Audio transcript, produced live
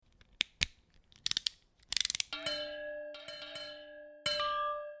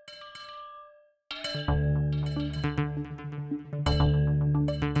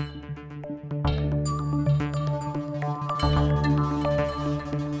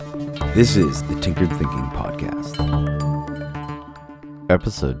This is the Tinkered Thinking Podcast.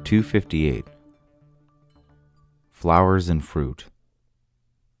 Episode 258. Flowers and Fruit.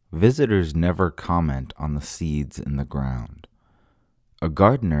 Visitors never comment on the seeds in the ground. A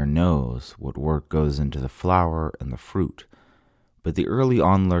gardener knows what work goes into the flower and the fruit, but the early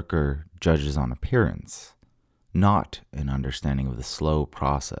onlooker judges on appearance, not an understanding of the slow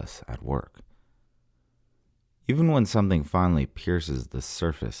process at work. Even when something finally pierces the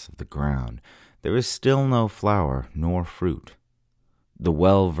surface of the ground, there is still no flower nor fruit. The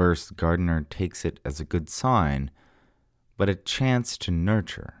well-versed gardener takes it as a good sign, but a chance to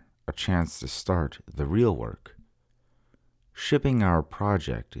nurture, a chance to start the real work. Shipping our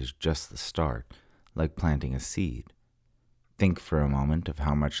project is just the start, like planting a seed. Think for a moment of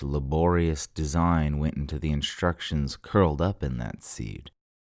how much laborious design went into the instructions curled up in that seed.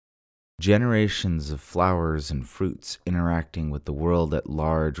 Generations of flowers and fruits interacting with the world at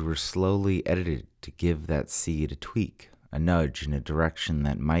large were slowly edited to give that seed a tweak, a nudge in a direction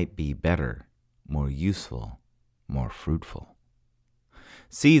that might be better, more useful, more fruitful.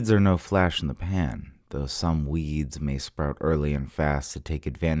 Seeds are no flash in the pan, though some weeds may sprout early and fast to take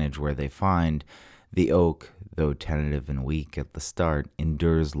advantage where they find. The oak, though tentative and weak at the start,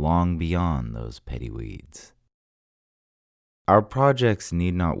 endures long beyond those petty weeds. Our projects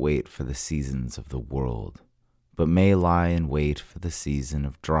need not wait for the seasons of the world, but may lie in wait for the season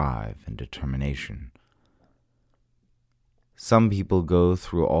of drive and determination. Some people go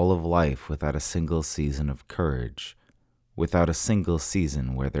through all of life without a single season of courage, without a single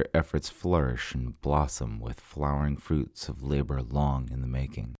season where their efforts flourish and blossom with flowering fruits of labor long in the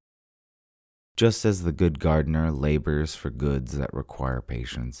making. Just as the good gardener labors for goods that require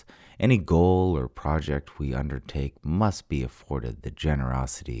patience, any goal or project we undertake must be afforded the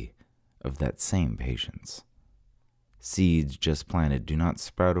generosity of that same patience. Seeds just planted do not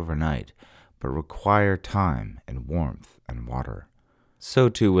sprout overnight, but require time and warmth and water. So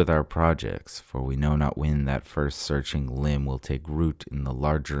too with our projects, for we know not when that first searching limb will take root in the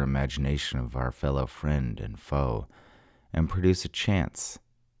larger imagination of our fellow friend and foe, and produce a chance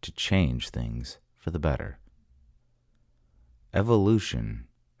to change things for the better. Evolution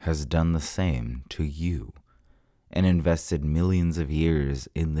has done the same to you and invested millions of years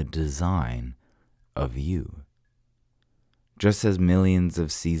in the design of you. Just as millions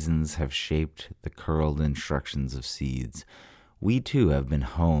of seasons have shaped the curled instructions of seeds, we too have been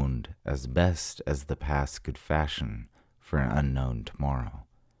honed as best as the past could fashion for an unknown tomorrow.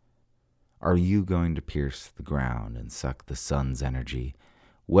 Are you going to pierce the ground and suck the sun's energy,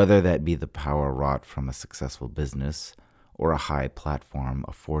 whether that be the power wrought from a successful business or a high platform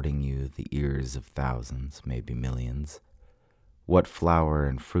affording you the ears of thousands, maybe millions? What flower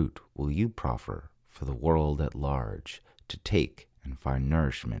and fruit will you proffer for the world at large to take and find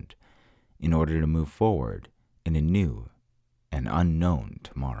nourishment in order to move forward in a new and unknown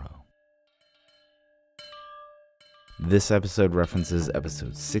tomorrow? This episode references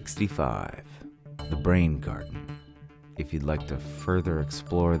episode 65, The Brain Garden. If you'd like to further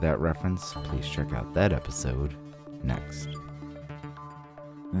explore that reference, please check out that episode next.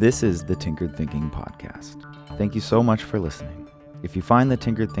 This is the Tinkered Thinking Podcast. Thank you so much for listening. If you find the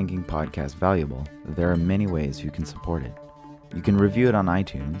Tinkered Thinking Podcast valuable, there are many ways you can support it. You can review it on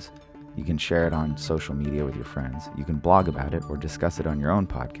iTunes, you can share it on social media with your friends, you can blog about it or discuss it on your own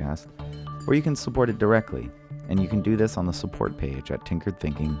podcast, or you can support it directly, and you can do this on the support page at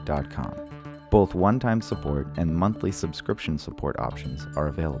tinkeredthinking.com. Both one-time support and monthly subscription support options are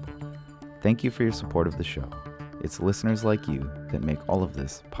available. Thank you for your support of the show. It's listeners like you that make all of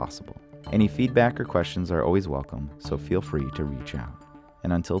this possible. Any feedback or questions are always welcome, so feel free to reach out.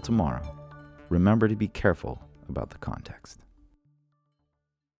 And until tomorrow, remember to be careful about the context.